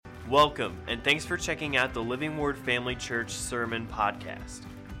Welcome, and thanks for checking out the Living Word Family Church Sermon Podcast.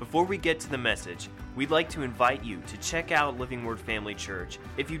 Before we get to the message, we'd like to invite you to check out Living Word Family Church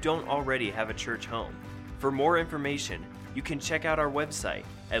if you don't already have a church home. For more information, you can check out our website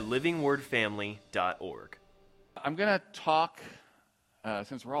at livingwordfamily.org. I'm going to talk,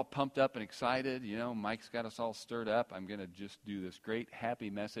 since we're all pumped up and excited, Mike's got us all stirred up, I'm going to just do this great, happy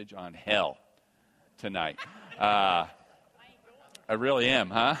message on hell tonight. I really am,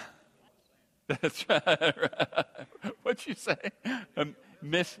 huh? That's right. What'd you say?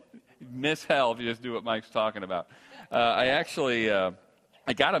 Miss hell, if you just do what Mike's talking about. I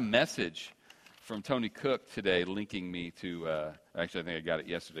got a message from Tony Cook today linking me to, actually I think I got it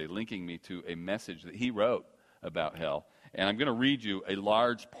yesterday, linking me to a message that he wrote about hell. And I'm going to read you a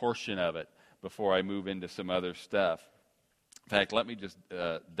large portion of it before I move into some other stuff. In fact, let me just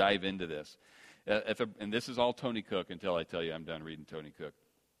dive into this. And this is all Tony Cook until I tell you I'm done reading Tony Cook.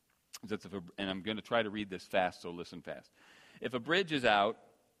 And I'm going to try to read this fast, so listen fast. If a bridge is out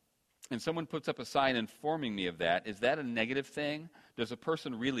and someone puts up a sign informing me of that, is that a negative thing? Does a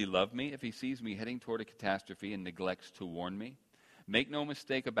person really love me if he sees me heading toward a catastrophe and neglects to warn me? Make no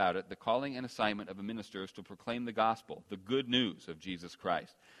mistake about it, the calling and assignment of a minister is to proclaim the gospel, the good news of Jesus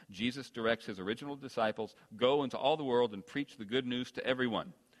Christ. Jesus directs his original disciples, go into all the world and preach the good news to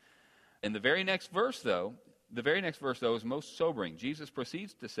everyone. In the very next verse, though, is most sobering. Jesus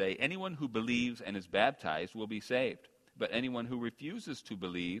proceeds to say, anyone who believes and is baptized will be saved, but anyone who refuses to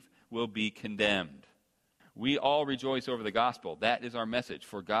believe will be condemned. We all rejoice over the gospel. That is our message.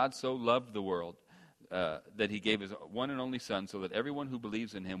 For God so loved the world that he gave his one and only Son, so that everyone who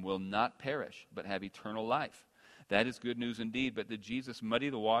believes in him will not perish, but have eternal life. That is good news indeed, but did Jesus muddy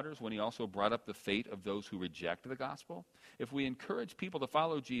the waters when he also brought up the fate of those who reject the gospel? If we encourage people to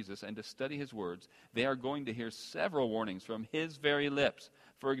follow Jesus and to study his words, they are going to hear several warnings from his very lips.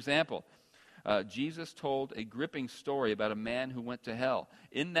 For example, Jesus told a gripping story about a man who went to hell.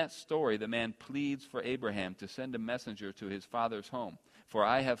 In that story, the man pleads for Abraham to send a messenger to his father's home. For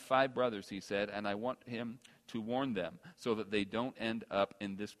I have 5 brothers, he said, and I want him to warn them so that they don't end up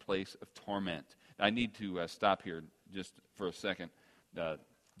in this place of torment. I need to stop here just for a second.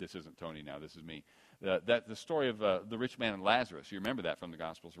 This isn't Tony now, this is me. The story of the rich man and Lazarus, you remember that from the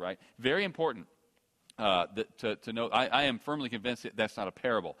Gospels, right? Very important to know. I am firmly convinced that that's not a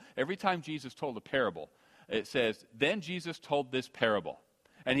parable. Every time Jesus told a parable, it says, then Jesus told this parable.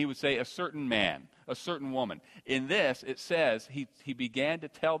 And he would say, a certain man, a certain woman. In this, it says, he began to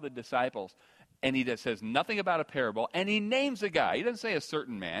tell the disciples, and he says nothing about a parable, and he names a guy. He doesn't say a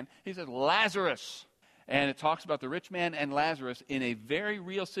certain man. He says Lazarus. And it talks about the rich man and Lazarus in a very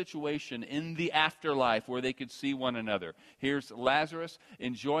real situation in the afterlife where they could see one another. Here's Lazarus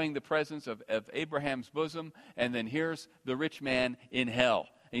enjoying the presence of Abraham's bosom, and then here's the rich man in hell.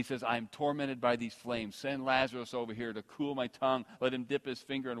 And he says, I'm tormented by these flames. Send Lazarus over here to cool my tongue. Let him dip his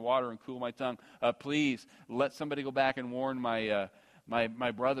finger in water and cool my tongue. Please, let somebody go back and warn my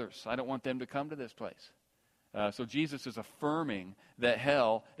brothers. I don't want them to come to this place. So Jesus is affirming that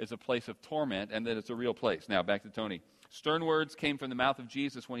hell is a place of torment and that it's a real place. Now, back to Tony. Stern words came from the mouth of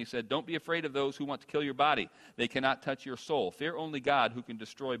Jesus when he said, don't be afraid of those who want to kill your body. They cannot touch your soul. Fear only God, who can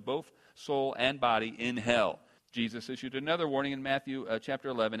destroy both soul and body in hell. Jesus issued another warning in Matthew chapter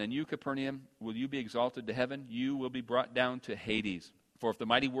 11, and you, Capernaum, will you be exalted to heaven? You will be brought down to Hades. For if the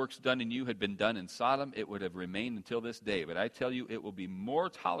mighty works done in you had been done in Sodom, it would have remained until this day. But I tell you, it will be more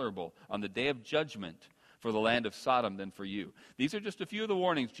tolerable on the day of judgment for the land of Sodom than for you. These are just a few of the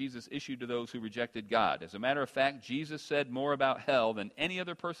warnings Jesus issued to those who rejected God. As a matter of fact, Jesus said more about hell than any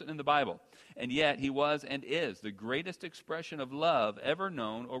other person in the Bible. And yet, he was and is the greatest expression of love ever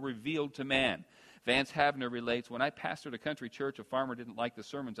known or revealed to man. Vance Havner relates, when I pastored a country church, a farmer didn't like the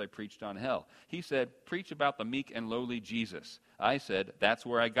sermons I preached on hell. He said, preach about the meek and lowly Jesus. I said, that's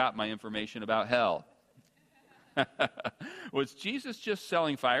where I got my information about hell. Was Jesus just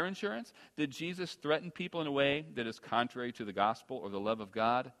selling fire insurance? Did Jesus threaten people in a way that is contrary to the gospel or the love of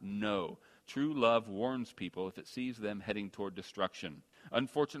God? No. True love warns people if it sees them heading toward destruction.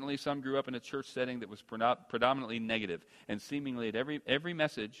 Unfortunately, some grew up in a church setting that was predominantly negative, and seemingly at every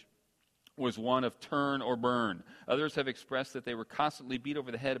message was one of turn or burn. Others have expressed that they were constantly beat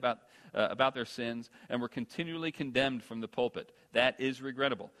over the head about their sins and were continually condemned from the pulpit. That is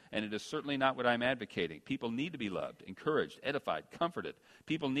regrettable, and it is certainly not what I'm advocating. People need to be loved, encouraged, edified, comforted.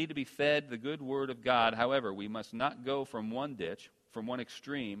 People need to be fed the good word of God. However, we must not go from one ditch, from one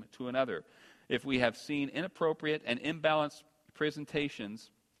extreme to another. If we have seen inappropriate and imbalanced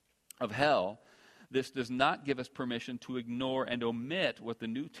presentations of hell, this does not give us permission to ignore and omit what the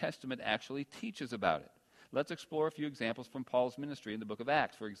New Testament actually teaches about it. Let's explore a few examples from Paul's ministry in the book of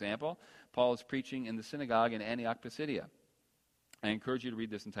Acts. For example, Paul is preaching in the synagogue in Antioch, Pisidia. I encourage you to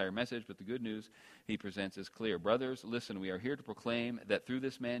read this entire message, but the good news he presents is clear. Brothers, listen, we are here to proclaim that through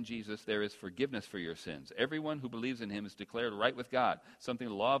this man Jesus there is forgiveness for your sins. Everyone who believes in him is declared right with God, something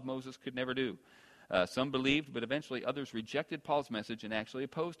the law of Moses could never do. Some believed, but eventually others rejected Paul's message and actually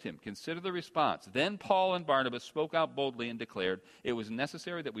opposed him. Consider the response. Then Paul and Barnabas spoke out boldly and declared, it was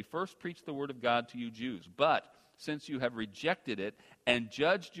necessary that we first preach the word of God to you Jews. But since you have rejected it and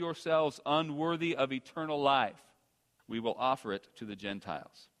judged yourselves unworthy of eternal life, we will offer it to the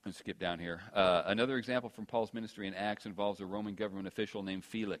Gentiles. Let's skip down here. Another example from Paul's ministry in Acts involves a Roman government official named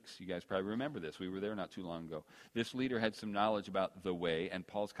Felix. You guys probably remember this. We were there not too long ago. This leader had some knowledge about the way, and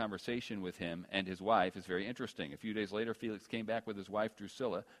Paul's conversation with him and his wife is very interesting. A few days later, Felix came back with his wife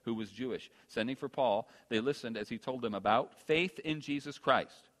Drusilla, who was Jewish. Sending for Paul, they listened as he told them about faith in Jesus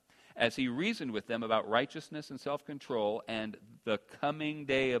Christ, as he reasoned with them about righteousness and self-control and the coming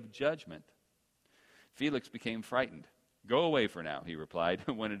day of judgment. Felix became frightened. Go away for now, he replied.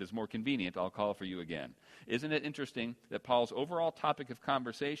 When it is more convenient, I'll call for you again. Isn't it interesting that Paul's overall topic of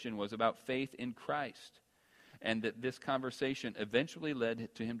conversation was about faith in Christ, and that this conversation eventually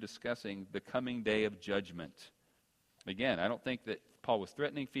led to him discussing the coming day of judgment? Again, I don't think that Paul was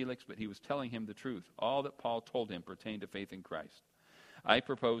threatening Felix, but he was telling him the truth. All that Paul told him pertained to faith in Christ. I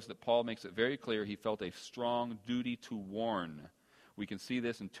propose that Paul makes it very clear he felt a strong duty to warn. We can see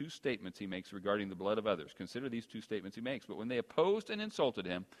this in two statements he makes regarding the blood of others. Consider these two statements he makes. But when they opposed and insulted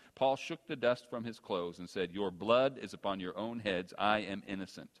him, Paul shook the dust from his clothes and said, your blood is upon your own heads. I am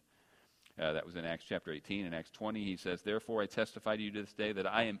innocent. That was in Acts chapter 18. In Acts 20, he says, therefore I testify to you to this day that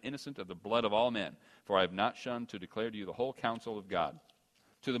I am innocent of the blood of all men, for I have not shunned to declare to you the whole counsel of God.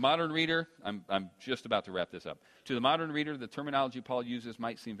 To the modern reader, I'm just about to wrap this up. To the modern reader, the terminology Paul uses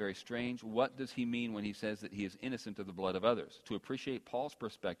might seem very strange. What does he mean when he says that he is innocent of the blood of others? To appreciate Paul's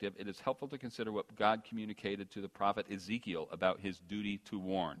perspective, it is helpful to consider what God communicated to the prophet Ezekiel about his duty to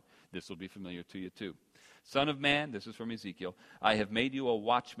warn. This will be familiar to you too. Son of man, this is from Ezekiel, I have made you a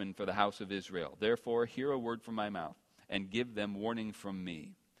watchman for the house of Israel. Therefore, hear a word from my mouth, and give them warning from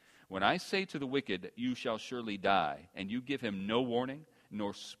me. When I say to the wicked, you shall surely die, and you give him no warning,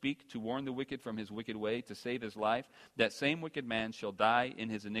 nor speak to warn the wicked from his wicked way to save his life, that same wicked man shall die in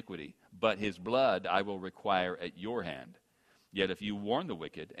his iniquity, but his blood I will require at your hand. Yet if you warn the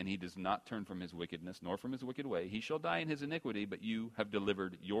wicked, and he does not turn from his wickedness, nor from his wicked way, he shall die in his iniquity, but you have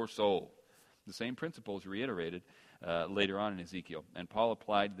delivered your soul. The same principle is reiterated later on in Ezekiel, and Paul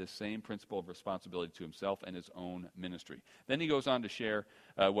applied this same principle of responsibility to himself and his own ministry. Then he goes on to share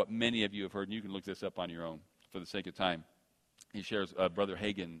what many of you have heard, and you can look this up on your own for the sake of time. He shares, Brother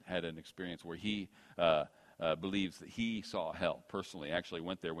Hagin had an experience where he believes that he saw hell personally, actually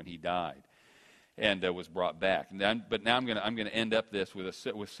went there when he died, and was brought back. But now I'm going to end up this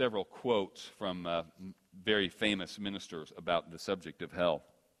with several quotes from very famous ministers about the subject of hell.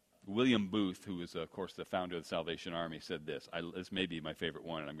 William Booth, who is, of course, the founder of the Salvation Army, said this. This may be my favorite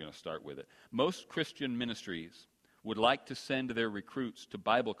one, and I'm going to start with it. Most Christian ministries would like to send their recruits to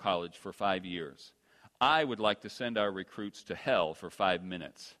Bible college for 5 years. I would like to send our recruits to hell for 5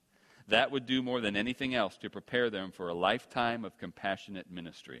 minutes. That would do more than anything else to prepare them for a lifetime of compassionate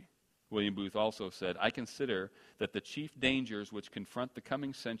ministry. William Booth also said, I consider that the chief dangers which confront the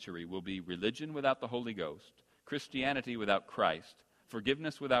coming century will be religion without the Holy Ghost, Christianity without Christ,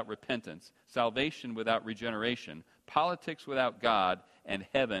 forgiveness without repentance, salvation without regeneration, politics without God, and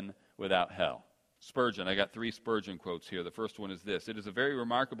heaven without hell. Spurgeon, I got 3 Spurgeon quotes here. The first one is this. It is a very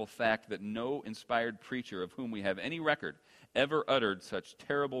remarkable fact that no inspired preacher of whom we have any record ever uttered such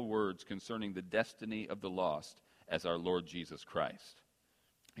terrible words concerning the destiny of the lost as our Lord Jesus Christ.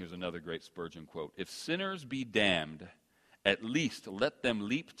 Here's another great Spurgeon quote. If sinners be damned, at least let them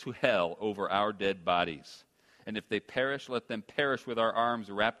leap to hell over our dead bodies. And if they perish, let them perish with our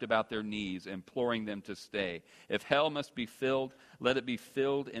arms wrapped about their knees, imploring them to stay. If hell must be filled, let it be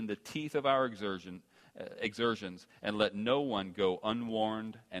filled in the teeth of our exertions, and let no one go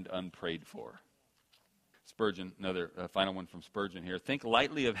unwarned and unprayed for. Spurgeon, another final one from Spurgeon here. Think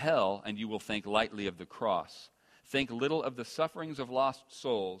lightly of hell, and you will think lightly of the cross. Think little of the sufferings of lost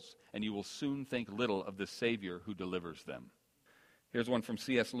souls, and you will soon think little of the Savior who delivers them. Here's one from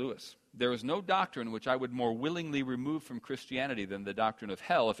C.S. Lewis. There is no doctrine which I would more willingly remove from Christianity than the doctrine of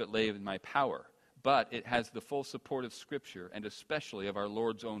hell if it lay in my power. But it has the full support of Scripture, and especially of our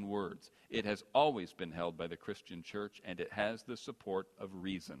Lord's own words. It has always been held by the Christian church, and it has the support of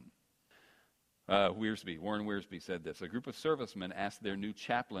reason. Warren Wiersbe said this. A group of servicemen asked their new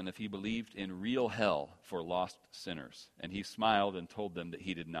chaplain if he believed in real hell for lost sinners, and he smiled and told them that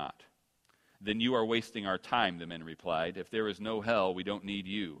he did not. "Then you are wasting our time," the men replied. "If there is no hell, we don't need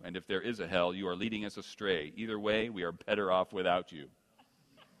you. And if there is a hell, you are leading us astray. Either way, we are better off without you."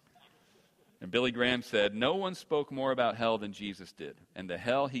 And Billy Graham said, "No one spoke more about hell than Jesus did. And the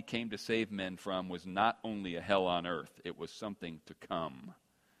hell he came to save men from was not only a hell on earth, it was something to come."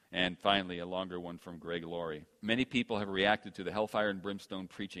 And finally, a longer one from Greg Laurie. "Many people have reacted to the hellfire and brimstone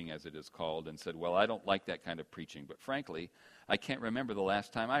preaching, as it is called, and said, 'Well, I don't like that kind of preaching.' But frankly, I can't remember the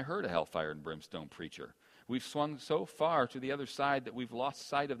last time I heard a hellfire and brimstone preacher. We've swung so far to the other side that we've lost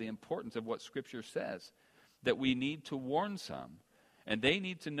sight of the importance of what Scripture says, that we need to warn some, and they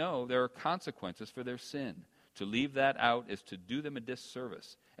need to know there are consequences for their sin. To leave that out is to do them a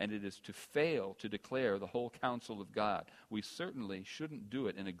disservice, and it is to fail to declare the whole counsel of God. We certainly shouldn't do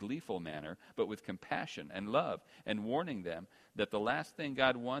it in a gleeful manner, but with compassion and love, and warning them that the last thing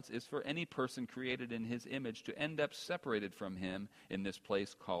God wants is for any person created in his image to end up separated from him in this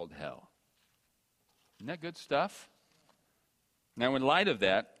place called hell." Isn't that good stuff? Now, in light of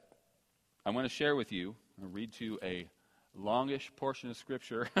that, I want to share with you, I'll read to you a longish portion of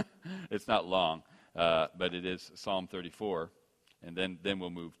Scripture. It's not long, but it is Psalm 34. And then we'll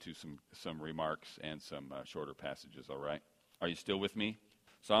move to some remarks and some shorter passages, all right? Are you still with me?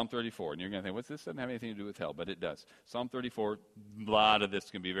 Psalm 34. And you're going to think, what's this? Doesn't have anything to do with hell, but it does. Psalm 34, a lot of this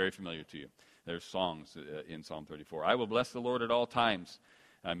can be very familiar to you. There's songs in Psalm 34. "I will bless the Lord at all times."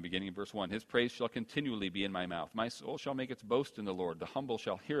 I'm beginning in verse 1. "His praise shall continually be in my mouth. My soul shall make its boast in the Lord. The humble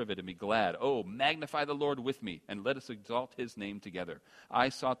shall hear of it and be glad. Oh, magnify the Lord with me, and let us exalt his name together. I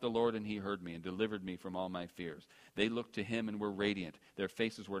sought the Lord, and he heard me, and delivered me from all my fears. They looked to him and were radiant. Their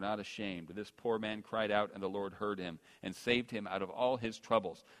faces were not ashamed. This poor man cried out, and the Lord heard him, and saved him out of all his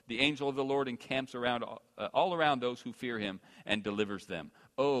troubles. The angel of the Lord encamps around all around those who fear him, and delivers them.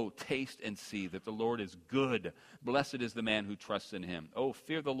 Oh, taste and see that the Lord is good. Blessed is the man who trusts in him. Oh,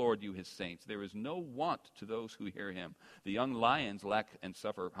 fear the Lord, you his saints. There is no want to those who hear him. The young lions lack and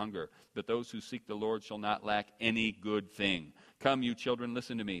suffer hunger, but those who seek the Lord shall not lack any good thing. Come, you children,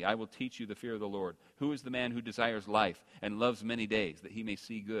 listen to me. I will teach you the fear of the Lord. Who is the man who desires life and loves many days, that he may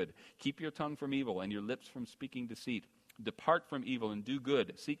see good? Keep your tongue from evil and your lips from speaking deceit. Depart from evil and do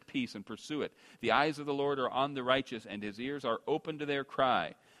good. Seek peace and pursue it. The eyes of the Lord are on the righteous, and his ears are open to their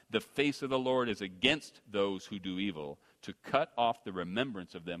cry. The face of the Lord is against those who do evil, to cut off the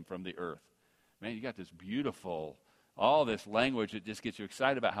remembrance of them from the earth." Man, you got this beautiful, all this language that just gets you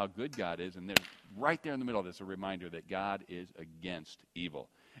excited about how good God is, and there's right there in the middle of this a reminder that God is against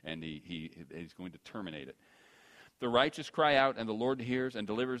evil, and he's going to terminate it. "The righteous cry out, and the Lord hears and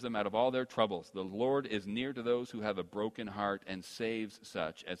delivers them out of all their troubles. The Lord is near to those who have a broken heart and saves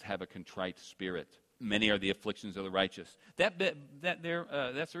such as have a contrite spirit. Many are the afflictions of the righteous."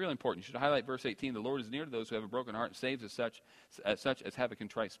 That's really important. You should highlight verse 18. "The Lord is near to those who have a broken heart and saves such as have a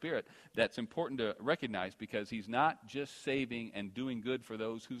contrite spirit." That's important to recognize, because he's not just saving and doing good for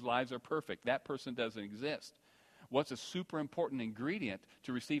those whose lives are perfect. That person doesn't exist. What's a super important ingredient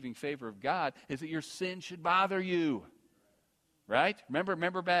to receiving favor of God is that your sin should bother you. Right?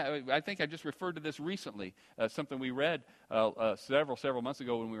 Remember back, I think I just referred to this recently, something we read several months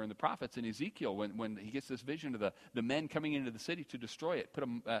ago when we were in the prophets in Ezekiel, when he gets this vision of the men coming into the city to destroy it.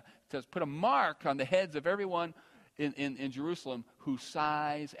 Put a mark on the heads of everyone in Jerusalem who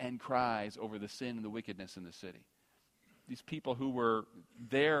sighs and cries over the sin and the wickedness in the city. These people who were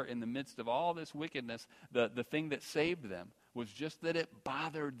there in the midst of all this wickedness, the thing that saved them was just that it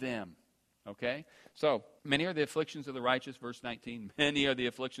bothered them. Okay? So, many are the afflictions of the righteous, verse 19. Many are the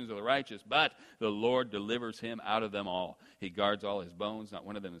afflictions of the righteous, but the Lord delivers him out of them all. He guards all his bones, not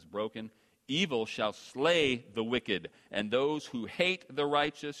one of them is broken. Evil shall slay the wicked, and those who hate the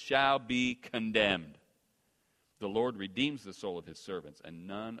righteous shall be condemned. The Lord redeems the soul of his servants, and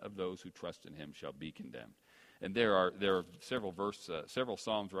none of those who trust in him shall be condemned. And there are several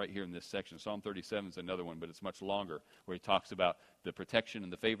psalms right here in this section. Psalm 37 is another one, but it's much longer, where he talks about the protection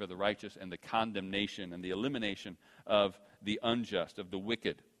and the favor of the righteous and the condemnation and the elimination of the unjust, of the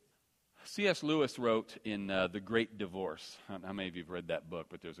wicked. C.S. Lewis wrote in The Great Divorce. How many of you have read that book?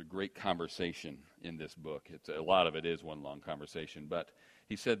 But there's a great conversation in this book. A lot of it is one long conversation. But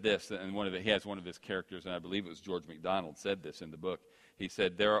he said this, and he has one of his characters, and I believe it was George MacDonald, said this in the book. He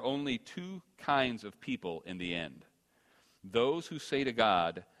said, "There are only two kinds of people in the end. Those who say to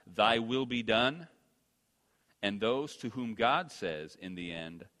God, 'Thy will be done,' and those to whom God says in the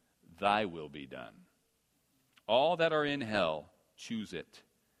end, 'Thy will be done.' All that are in hell choose it.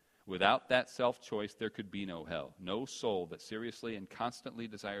 Without that self-choice, there could be no hell. No soul that seriously and constantly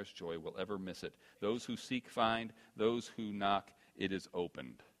desires joy will ever miss it. Those who seek find, those who knock, it is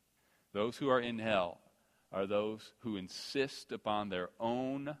opened." Those who are in hell are those who insist upon their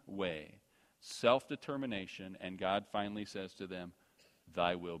own way, self-determination, and God finally says to them,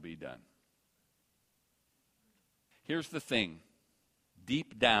 "Thy will be done." Here's the thing.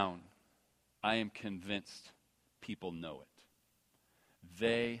 Deep down, I am convinced people know it.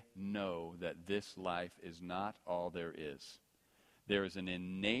 They know that this life is not all there is. There is an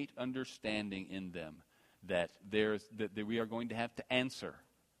innate understanding in them that we are going to have to answer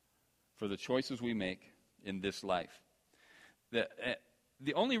for the choices we make in this life.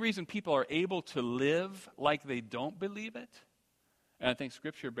 The only reason people are able to live like they don't believe it, and I think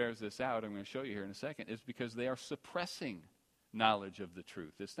Scripture bears this out, I'm going to show you here in a second, is because they are suppressing knowledge of the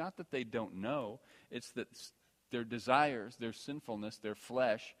truth. It's not that they don't know, it's that their desires, their sinfulness, their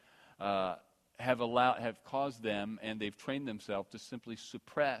flesh have caused them, and they've trained themselves to simply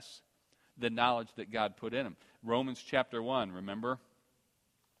suppress the knowledge that God put in them. Romans chapter 1, remember?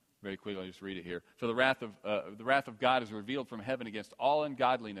 Very quickly, I'll just read it here. For the wrath of God is revealed from heaven against all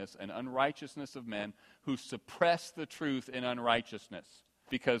ungodliness and unrighteousness of men who suppress the truth in unrighteousness.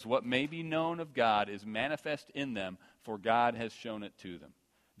 Because what may be known of God is manifest in them, for God has shown it to them.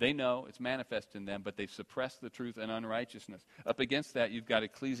 They know it's manifest in them, but they suppress the truth in unrighteousness. Up against that, you've got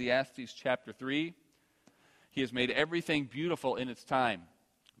Ecclesiastes chapter 3. He has made everything beautiful in its time.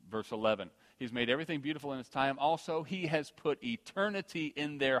 Verse 11. He's made everything beautiful in its time. Also, he has put eternity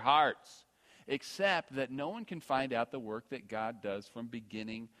in their hearts, except that no one can find out the work that God does from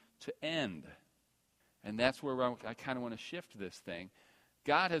beginning to end. And that's where I kind of want to shift this thing.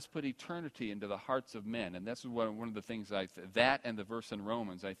 God has put eternity into the hearts of men, and that's one of the things that and the verse in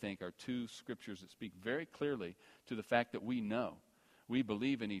Romans, I think, are two scriptures that speak very clearly to the fact that we know. We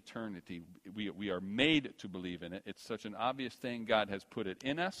believe in eternity. We are made to believe in it. It's such an obvious thing. God has put it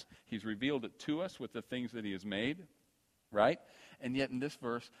in us. He's revealed it to us with the things that he has made, right? And yet in this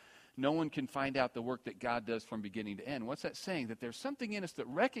verse, no one can find out the work that God does from beginning to end. What's that saying? That there's something in us that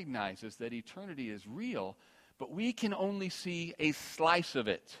recognizes that eternity is real, but we can only see a slice of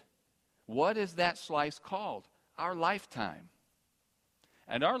it. What is that slice called? Our lifetime.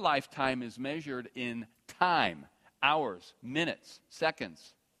 And our lifetime is measured in time. Hours, minutes,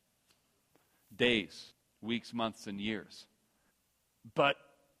 seconds, days, weeks, months, and years. But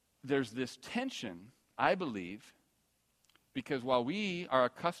there's this tension, I believe, because while we are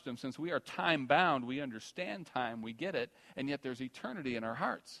accustomed, since we are time-bound, we understand time, we get it, and yet there's eternity in our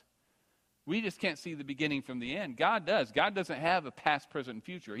hearts. We just can't see the beginning from the end. God does. God doesn't have a past, present, and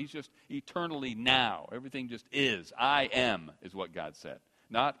future. He's just eternally now. Everything just is. I am, is what God said.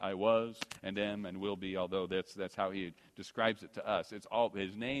 Not I was and am and will be, although that's how he describes it to us. It's all,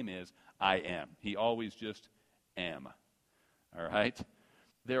 his name is I am. He always just am. All right?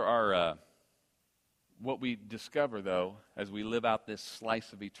 There are, what we discover, though, as we live out this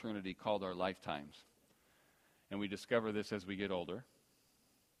slice of eternity called our lifetimes, and we discover this as we get older,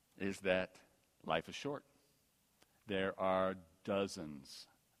 is that life is short. There are dozens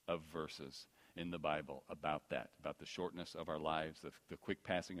of verses in the Bible about that, about the shortness of our lives, the quick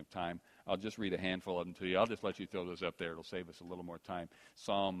passing of time. I'll just read a handful of them to you. I'll just let you throw those up there. It'll save us a little more time.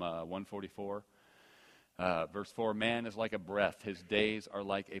 Psalm 144, verse 4, man is like a breath. His days are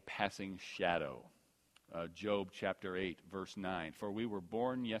like a passing shadow. Job chapter 8, verse 9, for we were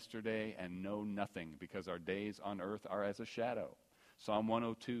born yesterday and know nothing, because our days on earth are as a shadow. Psalm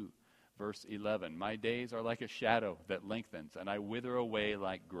 102, verse 11, my days are like a shadow that lengthens, and I wither away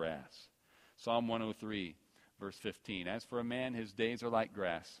like grass. Psalm 103, verse 15, as for a man, his days are like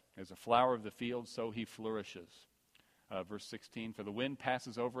grass. As a flower of the field, so he flourishes. Verse 16, for the wind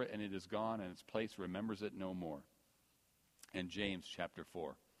passes over it, and it is gone, and its place remembers it no more. And James chapter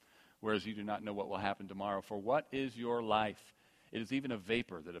 4, whereas you do not know what will happen tomorrow, for what is your life? It is even a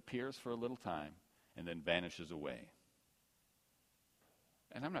vapor that appears for a little time and then vanishes away.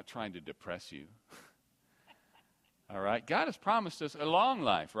 And I'm not trying to depress you. All right? God has promised us a long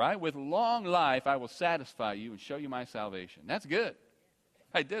life, right? With long life, I will satisfy you and show you my salvation. That's good.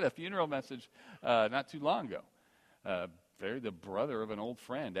 I did a funeral message not too long ago. Buried the brother of an old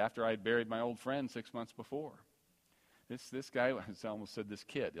friend after I'd buried my old friend 6 months before. This guy, I almost said this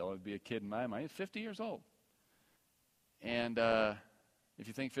kid. He'll always be a kid in my mind. He's 50 years old. And if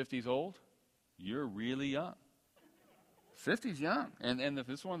you think 50 is old, you're really young. 50's young. And this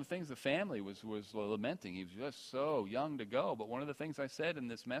is one of the things the family was lamenting. He was just so young to go. But one of the things I said in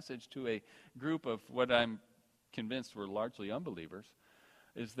this message to a group of what I'm convinced were largely unbelievers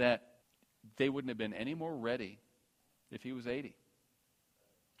is that they wouldn't have been any more ready if he was 80.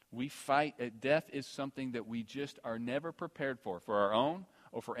 We fight. Death is something that we just are never prepared for our own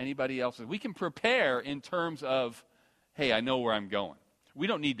or for anybody else's. We can prepare in terms of, hey, I know where I'm going. We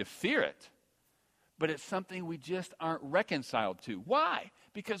don't need to fear it. but it's something we just aren't reconciled to. Why?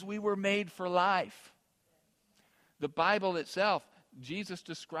 Because we were made for life. The Bible itself, Jesus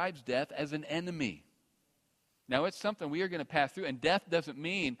describes death as an enemy. Now, it's something we are going to pass through, and death doesn't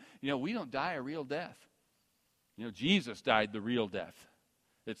mean, we don't die a real death. Jesus died the real death.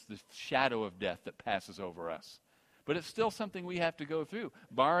 It's the shadow of death that passes over us. But it's still something we have to go through.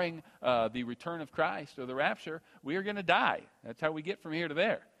 Barring the return of Christ or the rapture, we are going to die. That's how we get from here to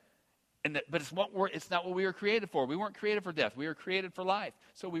there. But it's not what we were created for. We weren't created for death. We were created for life.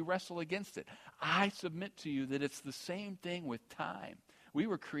 So we wrestle against it. I submit to you that it's the same thing with time. We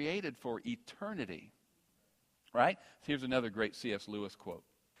were created for eternity. Right? Here's another great C.S. Lewis quote.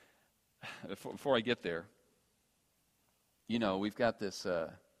 Before I get there, we've got this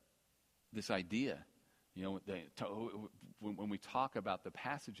idea, when we talk about the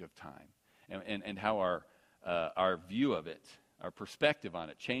passage of time and how our view of it, our perspective on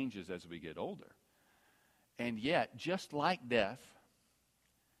it changes as we get older. And yet, just like death,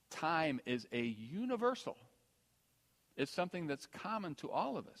 time is a universal. It's something that's common to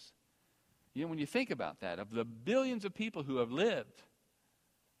all of us. When you think about that, of the billions of people who have lived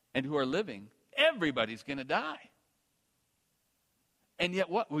and who are living, everybody's going to die. And yet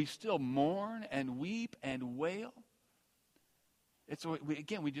we still mourn and weep and wail.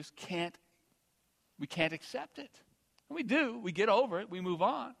 We just can't accept it. And we do. We get over it. We move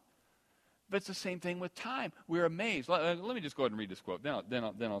on. But it's the same thing with time. We're amazed. Let me just go ahead and read this quote.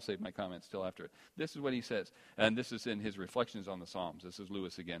 Then I'll save my comments till after it. This is what he says. And this is in his Reflections on the Psalms. This is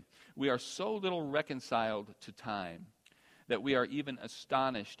Lewis again. We are so little reconciled to time that we are even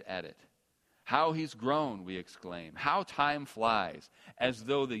astonished at it. How he's grown, we exclaim. How time flies, as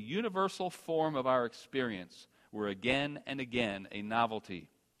though the universal form of our experience were again and again a novelty.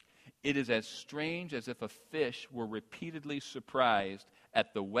 It is as strange as if a fish were repeatedly surprised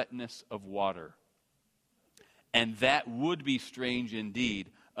at the wetness of water. And that would be strange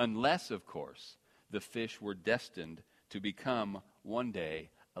indeed, unless, of course, the fish were destined to become one day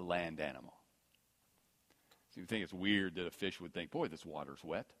a land animal. So you think it's weird that a fish would think, boy, this water's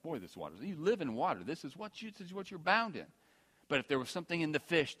wet. Boy, this water's... You live in water. This is what you're bound in. But if there was something in the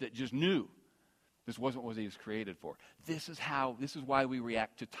fish that just knew this wasn't what he was created for. This is why we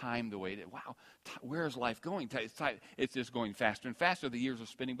react to time the way it is. Wow, where is life going? It's just going faster and faster. The years are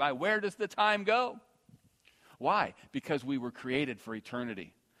spinning by. Where does the time go? Why? Because we were created for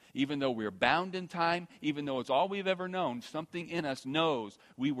eternity. Even though we're bound in time, even though it's all we've ever known, something in us knows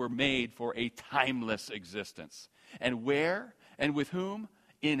we were made for a timeless existence. And where and with whom?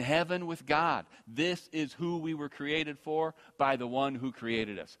 In heaven with God. This is who we were created for by the one who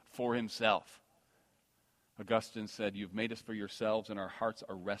created us, for himself. Augustine said, "You've made us for yourselves, and our hearts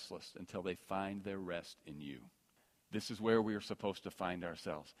are restless until they find their rest in you." This is where we are supposed to find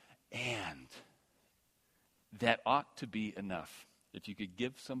ourselves. And that ought to be enough. If you could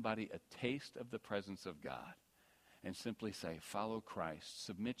give somebody a taste of the presence of God and simply say, follow Christ,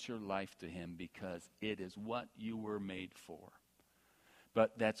 submit your life to him because it is what you were made for.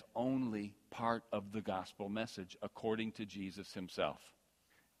 But that's only part of the gospel message according to Jesus himself.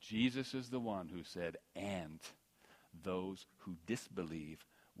 Jesus is the one who said, and those who disbelieve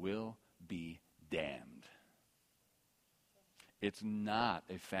will be damned. It's not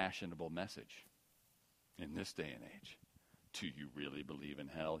a fashionable message in this day and age. Do you really believe in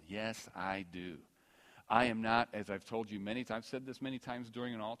hell? Yes, I do. I am not, as I've told you many times, I've said this many times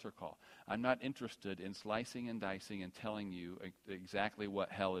during an altar call, I'm not interested in slicing and dicing and telling you exactly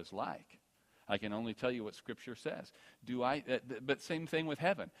what hell is like. I can only tell you what Scripture says. But same thing with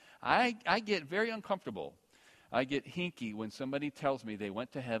heaven. I get very uncomfortable. I get hinky when somebody tells me they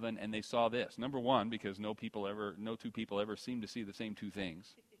went to heaven and they saw this. Number one, because no two people ever seem to see the same two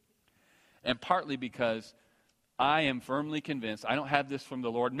things. And partly because I am firmly convinced, I don't have this from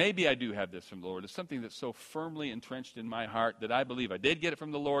the Lord. Maybe I do have this from the Lord. It's something that's so firmly entrenched in my heart that I believe I did get it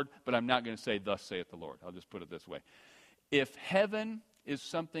from the Lord, but I'm not going to say, thus saith the Lord. I'll just put it this way. If heaven is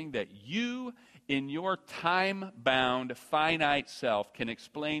something that you, in your time-bound, finite self, can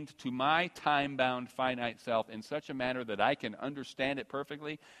explain to my time-bound, finite self in such a manner that I can understand it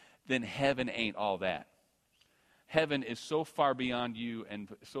perfectly, then heaven ain't all that. Heaven is so far beyond you and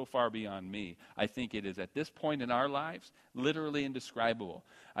so far beyond me. I think it is at this point in our lives literally indescribable.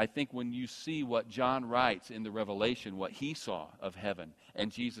 I think when you see what John writes in the Revelation, what he saw of heaven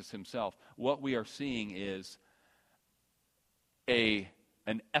and Jesus himself, what we are seeing is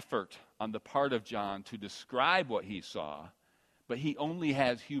an effort on the part of John to describe what he saw, but he only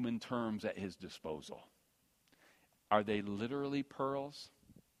has human terms at his disposal. Are they literally pearls?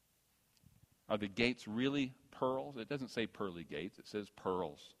 Are the gates really pearls? It doesn't say pearly gates, it says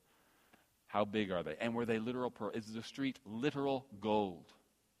pearls. How big are they? And were they literal pearl? Is the street literal gold?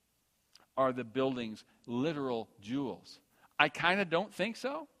 Are the buildings literal jewels? I kind of don't think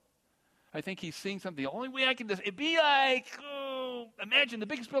so. I think he's seeing something. The only way I can do it'd be like, imagine the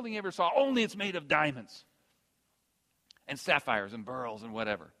biggest building you ever saw, only it's made of diamonds and sapphires and beryls and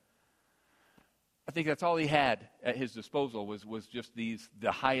whatever. I think that's all he had at his disposal was just the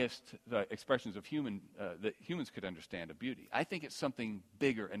highest expressions of that humans could understand of beauty. I think it's something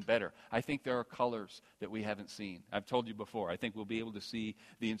bigger and better. I think there are colors that we haven't seen. I've told you before, I think we'll be able to see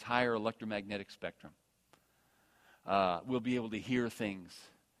the entire electromagnetic spectrum. We'll be able to hear things.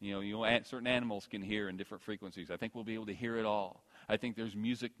 Certain animals can hear in different frequencies. I think we'll be able to hear it all. I think there's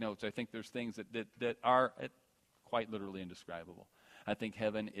music notes. I think there's things that are quite literally indescribable. I think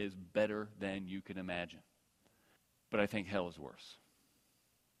heaven is better than you can imagine. But I think hell is worse.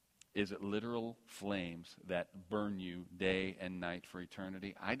 Is it literal flames that burn you day and night for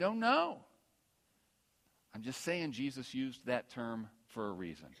eternity? I don't know. I'm just saying Jesus used that term for a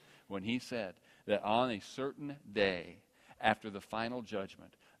reason. When he said that on a certain day after the final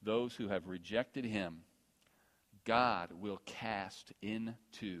judgment, those who have rejected him, God will cast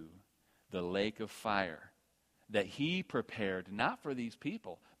into the lake of fire that he prepared not for these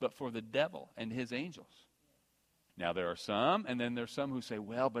people, but for the devil and his angels. Now there are some, and then there's some who say,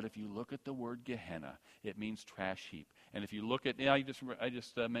 well, but if you look at the word Gehenna, it means trash heap. And if you look at, I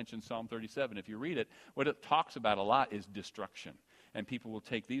just mentioned Psalm 37. If you read it, what it talks about a lot is destruction. And people will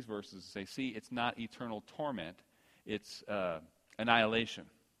take these verses and say, see, it's not eternal torment, it's annihilation.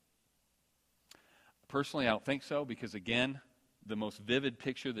 Personally, I don't think so, because again, the most vivid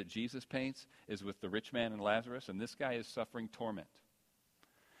picture that Jesus paints is with the rich man and Lazarus, and this guy is suffering torment.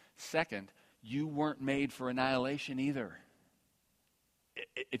 Second, you weren't made for annihilation either.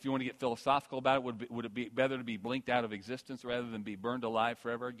 If you want to get philosophical about it, would it be better to be blinked out of existence rather than be burned alive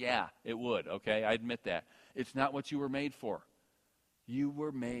forever? Yeah, it would, okay? I admit that. It's not what you were made for. You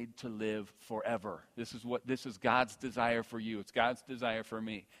were made to live forever. This is God's desire for you. It's God's desire for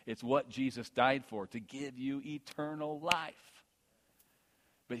me. It's what Jesus died for, to give you eternal life.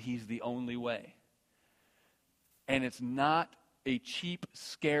 But he's the only way. And it's not a cheap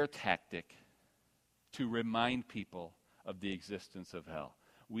scare tactic to remind people of the existence of hell.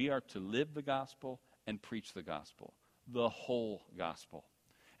 We are to live the gospel and preach the gospel, the whole gospel.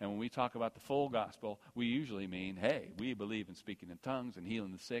 And when we talk about the full gospel, we usually mean, hey, we believe in speaking in tongues and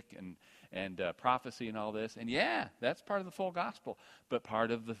healing the sick and prophecy and all this. And yeah, that's part of the full gospel. But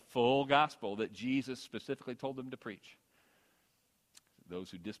part of the full gospel that Jesus specifically told them to preach, those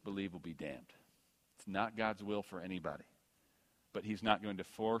who disbelieve will be damned. It's not God's will for anybody. But he's not going to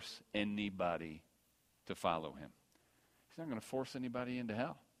force anybody to follow him. He's not going to force anybody into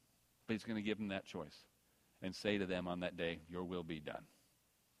hell. But he's going to give them that choice and say to them on that day, your will be done.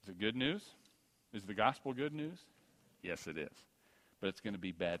 Is it good news? Is the gospel good news? Yes, it is. But it's going to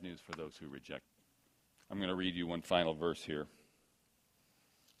be bad news for those who reject it. I'm going to read you one final verse here.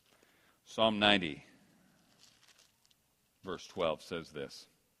 Psalm 90. Verse 12 says this,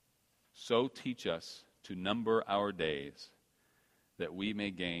 so teach us to number our days that we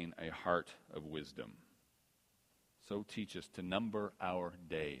may gain a heart of wisdom. So teach us to number our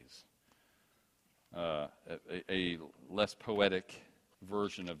days. A less poetic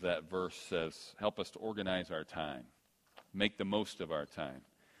version of that verse says, help us to organize our time, make the most of our time.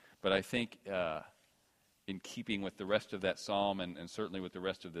 But I think in keeping with the rest of that psalm and certainly with the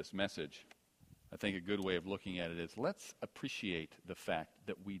rest of this message, I think a good way of looking at it is let's appreciate the fact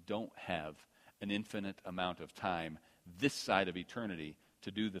that we don't have an infinite amount of time this side of eternity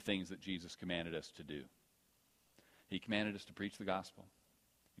to do the things that Jesus commanded us to do. He commanded us to preach the gospel,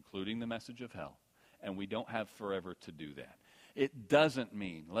 including the message of hell, and we don't have forever to do that. It doesn't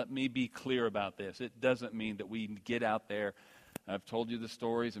mean, let me be clear about this, it doesn't mean that we get out there. I've told you the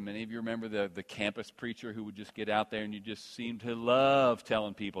stories, and many of you remember the campus preacher who would just get out there and you just seem to love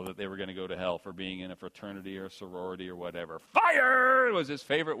telling people that they were going to go to hell for being in a fraternity or a sorority or whatever. Fire was his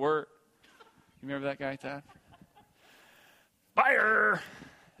favorite word. You remember that guy, Todd? Fire!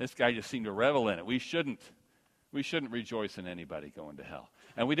 This guy just seemed to revel in it. We shouldn't rejoice in anybody going to hell.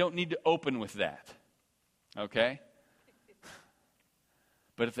 And we don't need to open with that. Okay?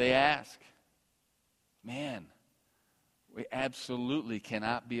 But if they ask, man, we absolutely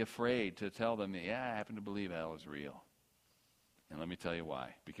cannot be afraid to tell them, yeah, I happen to believe hell is real. And let me tell you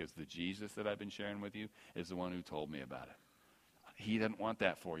why. Because the Jesus that I've been sharing with you is the one who told me about it. He doesn't want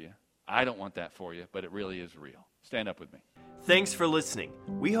that for you. I don't want that for you, but it really is real. Stand up with me. Thanks for listening.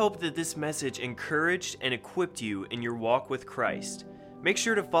 We hope that this message encouraged and equipped you in your walk with Christ. Make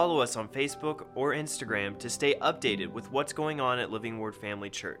sure to follow us on Facebook or Instagram to stay updated with what's going on at Living Word Family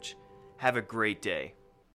Church. Have a great day.